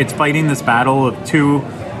like it's fighting this battle of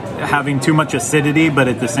having too much acidity, but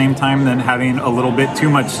at the same time then having a little bit too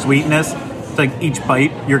much sweetness. It's like each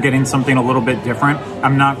bite you're getting something a little bit different.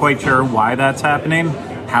 I'm not quite sure why that's happening,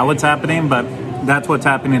 how it's happening, but that's what's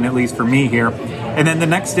happening, at least for me here. And then the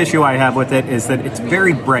next issue I have with it is that it's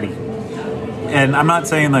very bready. And I'm not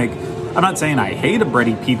saying I hate a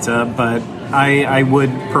bready pizza, but I would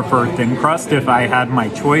prefer thin crust if I had my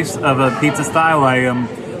choice of a pizza style.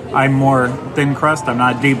 I'm more thin crust. I'm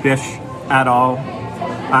not deep dish at all.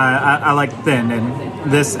 I like thin,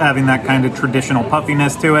 and this having that kind of traditional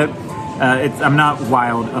puffiness to it, I'm not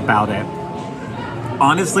wild about it.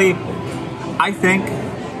 Honestly, I think,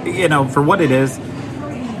 for what it is,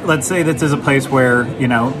 let's say this is a place where,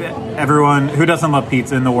 everyone who doesn't love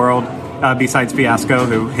pizza in the world, besides Fiasco,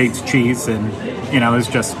 who hates cheese and,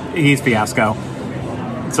 he's Fiasco.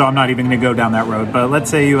 So I'm not even going to go down that road. But let's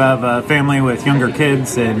say you have a family with younger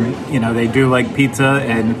kids and, they do like pizza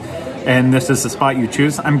and and this is the spot you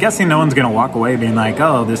choose, I'm guessing no one's going to walk away being like,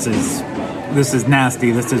 oh, this is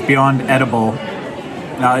nasty, this is beyond edible.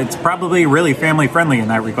 It's probably really family friendly in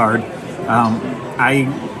that regard.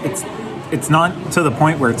 It's not to the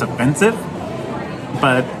point where it's offensive,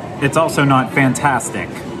 but it's also not fantastic.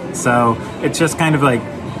 So it's just kind of like,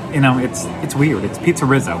 it's weird. It's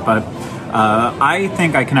PizzeRizzo, but I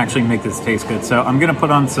think I can actually make this taste good. So I'm going to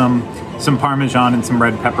put on some Parmesan and some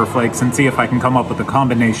red pepper flakes and see if I can come up with a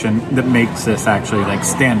combination that makes this actually like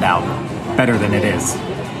stand out better than it is.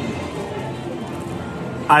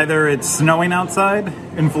 Either it's snowing outside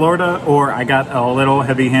in Florida, or I got a little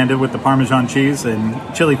heavy-handed with the Parmesan cheese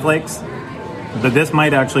and chili flakes. But this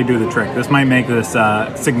might actually do the trick. This might make this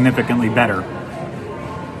significantly better.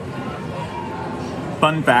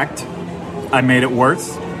 Fun fact, I made it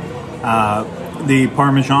worse. The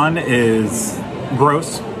Parmesan is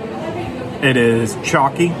gross. It is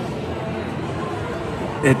chalky.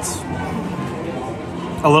 It's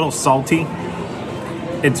a little salty.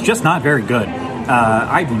 It's just not very good.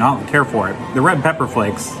 I do not care for it. The red pepper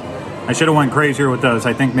flakes, I should have went crazier with those.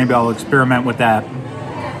 I think maybe I'll experiment with that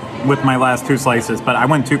with my last 2 slices, but I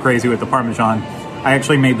went too crazy with the Parmesan. I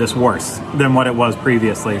actually made this worse than what it was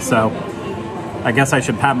previously, so I guess I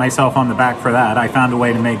should pat myself on the back for that. I found a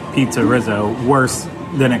way to make PizzeRizzo worse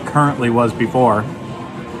than it currently was before,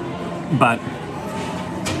 but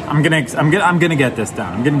I'm gonna get this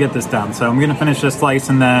down. I'm gonna get this down. So I'm gonna finish this slice,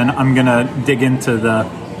 and then I'm gonna dig into the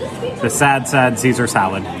sad Caesar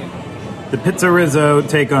salad. The PizzeRizzo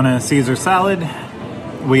take on a Caesar salad.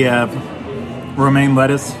 We have romaine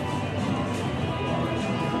lettuce.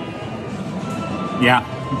 Yeah,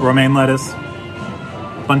 romaine lettuce.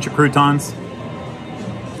 Bunch of croutons.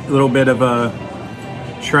 A little bit of a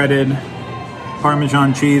shredded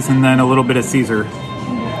Parmesan cheese, and then a little bit of Caesar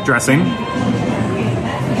dressing.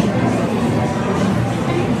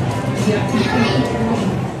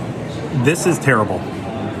 This is terrible.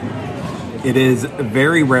 It is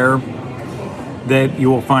very rare that you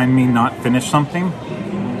will find me not finish something,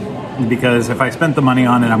 because if I spent the money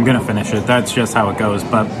on it, I'm going to finish it. That's just how it goes.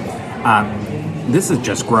 But this is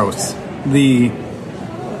just gross. The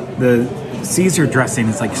Caesar dressing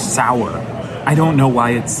is like sour. I don't know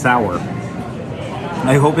why it's sour.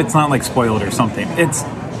 I hope it's not like spoiled or something. It's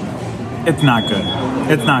not good.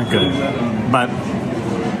 It's not good. But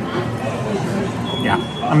yeah,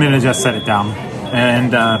 I'm going to just set it down.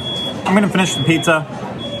 And I'm going to finish the pizza,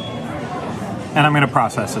 and I'm going to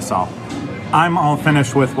process this all. I'm all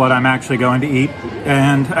finished with what I'm actually going to eat,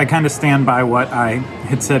 and I kind of stand by what I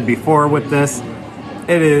had said before with this.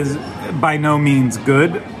 It is by no means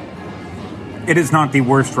good. It is not the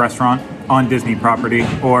worst restaurant on Disney property,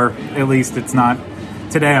 or at least it's not.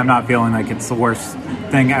 Today I'm not feeling like it's the worst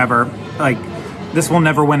thing ever. Like, this will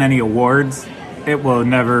never win any awards. It will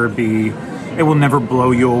never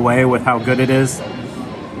blow you away with how good it is.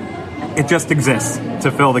 It just exists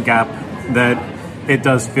to fill the gap that it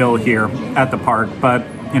does fill here at the park. But,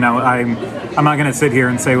 I'm not going to sit here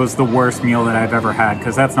and say it was the worst meal that I've ever had,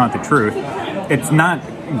 because that's not the truth. It's not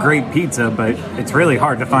great pizza, but it's really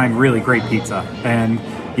hard to find really great pizza. And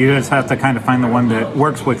you just have to kind of find the one that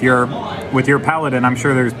works with your palate. And I'm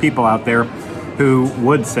sure there's people out there who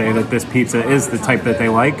would say that this pizza is the type that they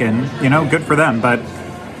like, and, good for them. But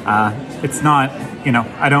it's not,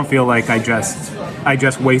 I don't feel like I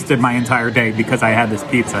just wasted my entire day because I had this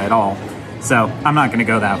pizza at all. So I'm not going to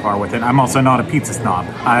go that far with it. I'm also not a pizza snob.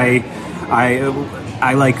 I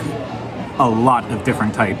like a lot of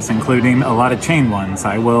different types, including a lot of chain ones.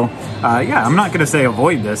 I will, I'm not going to say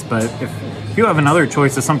avoid this, but if you have another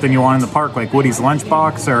choice of something you want in the park, like Woody's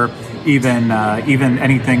Lunchbox, or even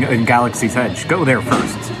anything in Galaxy's Edge, go there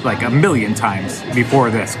first, like a million times before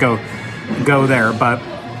this. Go there, but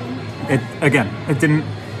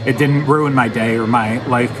it didn't ruin my day or my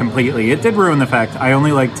life completely. It did ruin the fact I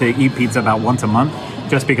only like to eat pizza about once a month,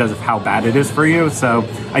 just because of how bad it is for you. So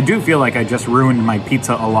I do feel like I just ruined my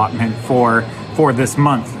pizza allotment for this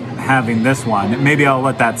month having this one. Maybe I'll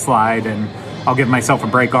let that slide, and I'll give myself a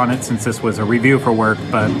break on it since this was a review for work.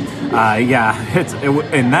 But in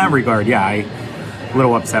that regard, I'm a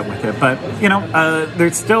little upset with it. But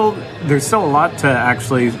there's still a lot to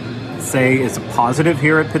actually say is a positive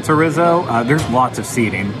here at PizzeRizzo. There's lots of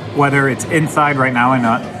seating, whether it's inside right now.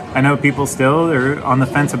 I know people still are on the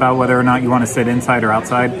fence about whether or not you want to sit inside or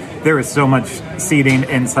outside. There is so much seating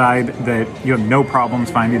inside that you have no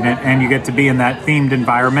problems finding it, and you get to be in that themed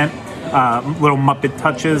environment. Little Muppet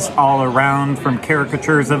touches all around, from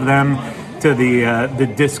caricatures of them to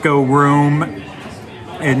the disco room.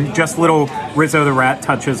 and just little Rizzo the Rat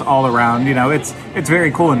touches all around. It's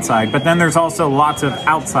very cool inside. But then there's also lots of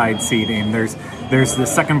outside seating. There's the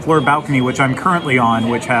second floor balcony, which I'm currently on,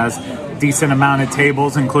 which has decent amount of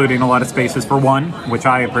tables, including a lot of spaces for one, which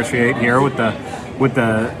I appreciate here with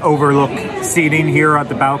the overlook seating here at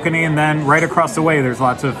the balcony. And then right across the way, there's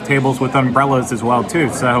lots of tables with umbrellas as well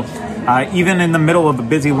too. So even in the middle of a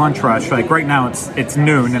busy lunch rush, like right now it's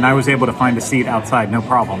noon, and I was able to find a seat outside, no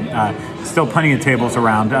problem. Still plenty of tables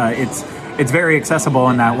around. It's very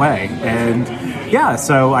accessible in that way. And yeah,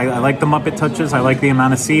 so I like the Muppet touches. I like the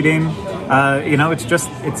amount of seating.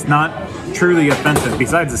 It's not truly offensive.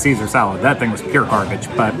 Besides the Caesar salad, that thing was pure garbage.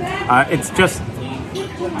 But it's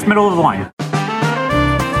middle of the line.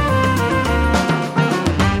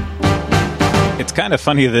 It's kind of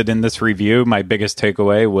funny that in this review, my biggest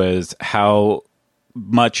takeaway was how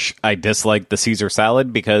much I dislike the Caesar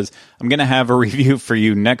salad, because I'm going to have a review for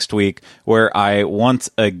you next week where I once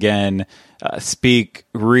again speak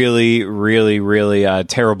really, really, really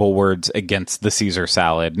terrible words against the Caesar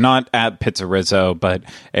salad. Not at PizzeRizzo, but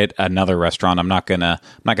at another restaurant. I'm not gonna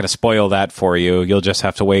spoil that for you. You'll just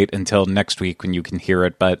have to wait until next week when you can hear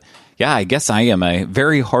it. But yeah, I guess I am a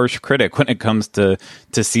very harsh critic when it comes to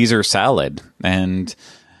Caesar salad. And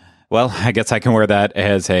well, I guess I can wear that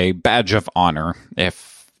as a badge of honor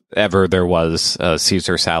if ever there was a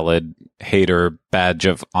Caesar salad hater badge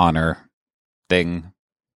of honor thing.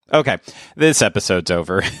 Okay, this episode's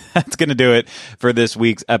over. That's going to do it for this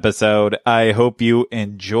week's episode. I hope you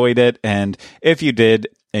enjoyed it. And if you did,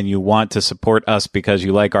 and you want to support us because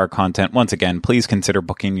you like our content, once again, please consider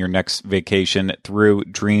booking your next vacation through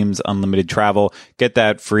Dreams Unlimited Travel. Get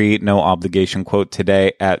that free, no obligation quote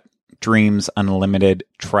today at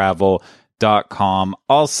dreamsunlimitedtravel.com.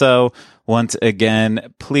 Also, once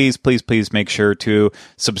again, please make sure to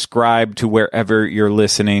subscribe to wherever you're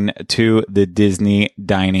listening to the Disney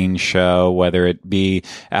Dining Show, whether it be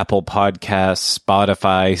Apple Podcasts,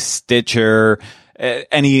 Spotify, Stitcher,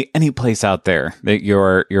 any place out there that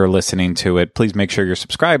you're listening to it. Please make sure you're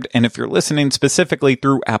subscribed. And if you're listening specifically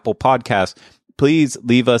through Apple Podcasts, please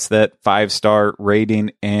leave us that 5-star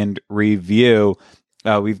rating and review.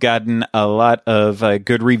 We've gotten a lot of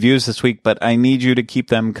good reviews this week, but I need you to keep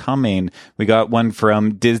them coming. We got one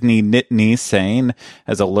from Disney Nittany saying,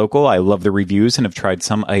 as a local, I love the reviews and have tried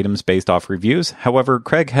some items based off reviews. However,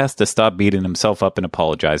 Craig has to stop beating himself up and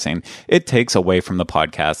apologizing. It takes away from the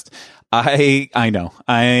podcast. I know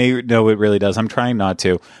it really does. I'm trying not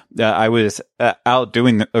to. I was out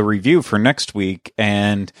doing a review for next week,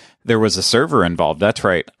 and there was a server involved. That's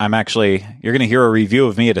right. You're going to hear a review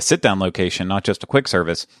of me at a sit-down location, not just a quick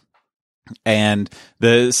service. And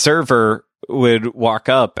the server would walk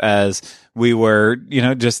up as we were,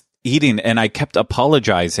 just eating, and I kept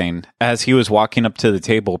apologizing as he was walking up to the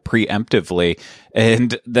table preemptively.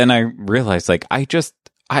 And then I realized,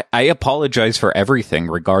 I apologize for everything,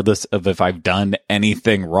 regardless of if I've done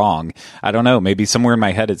anything wrong. I don't know. Maybe somewhere in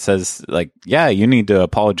my head it says, yeah, you need to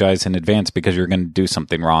apologize in advance because you're going to do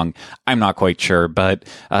something wrong. I'm not quite sure, but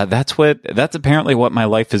that's apparently what my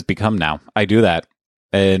life has become now. I do that,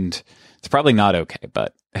 and it's probably not okay.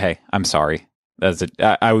 But hey, I'm sorry.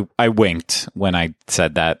 I winked when I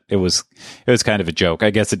said that. It was kind of a joke.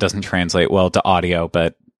 I guess it doesn't translate well to audio,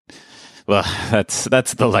 but. Well,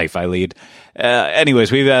 that's the life I lead.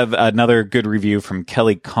 Anyways, we have another good review from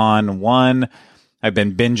Kelly Con 1. I've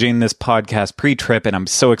been binging this podcast pre-trip, and I'm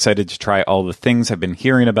so excited to try all the things I've been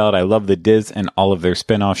hearing about. I love the Diz and all of their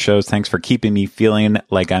spin-off shows. Thanks for keeping me feeling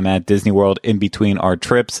like I'm at Disney World in between our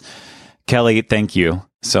trips. Kelly, thank you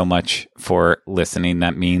so much for listening.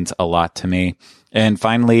 That means a lot to me. And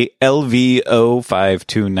finally,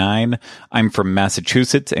 LVO529. I'm from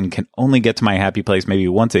Massachusetts and can only get to my happy place maybe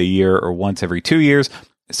once a year or once every 2 years.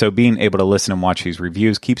 So being able to listen and watch these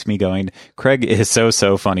reviews keeps me going. Craig is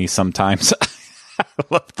so funny sometimes. I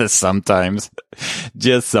love this sometimes.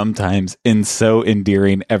 Just sometimes. And so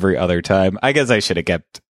endearing every other time. I guess I should have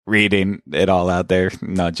kept reading it all out there,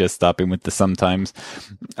 not just stopping with the sometimes.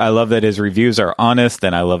 I love that his reviews are honest,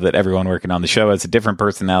 and I love that everyone working on the show has a different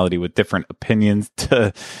personality with different opinions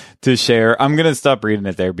to share. I'm gonna stop reading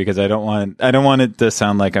it there because I don't want it to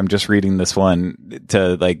sound like I'm just reading this one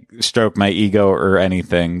to stroke my ego or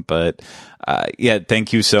anything. But yeah,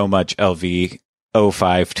 thank you so much,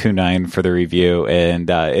 LV0529, for the review, and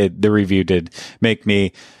the review did make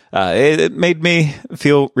me it made me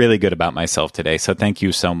feel really good about myself today. So thank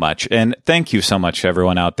you so much. And thank you so much to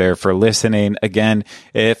everyone out there for listening. Again,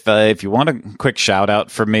 if you want a quick shout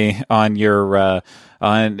out from me on your,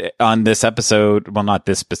 on this episode, well, not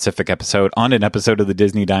this specific episode, on an episode of the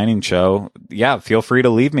Disney Dining Show, yeah, feel free to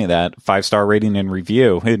leave me that 5-star rating and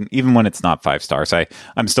review. And even when it's not 5 stars,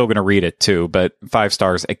 I'm still going to read it too. But 5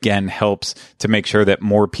 stars, again, helps to make sure that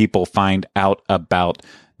more people find out about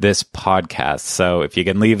this podcast. So if you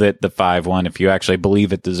can leave it the 5-1, if you actually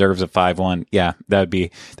believe it deserves a 5-1, yeah, that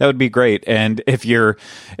would be great. And if you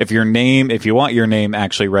want your name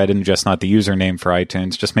actually read and just not the username for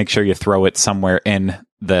iTunes, just make sure you throw it somewhere in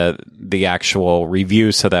the actual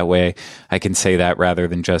review, so that way I can say that rather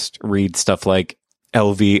than just read stuff like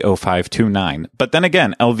LV0529. But then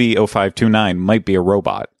again, LV0529 might be a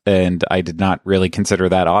robot, and I did not really consider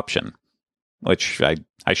that option, which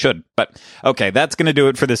I should. But okay, that's going to do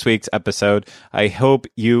it for this week's episode. I hope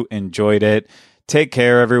you enjoyed it. Take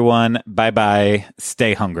care, everyone. Bye-bye.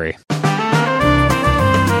 Stay hungry.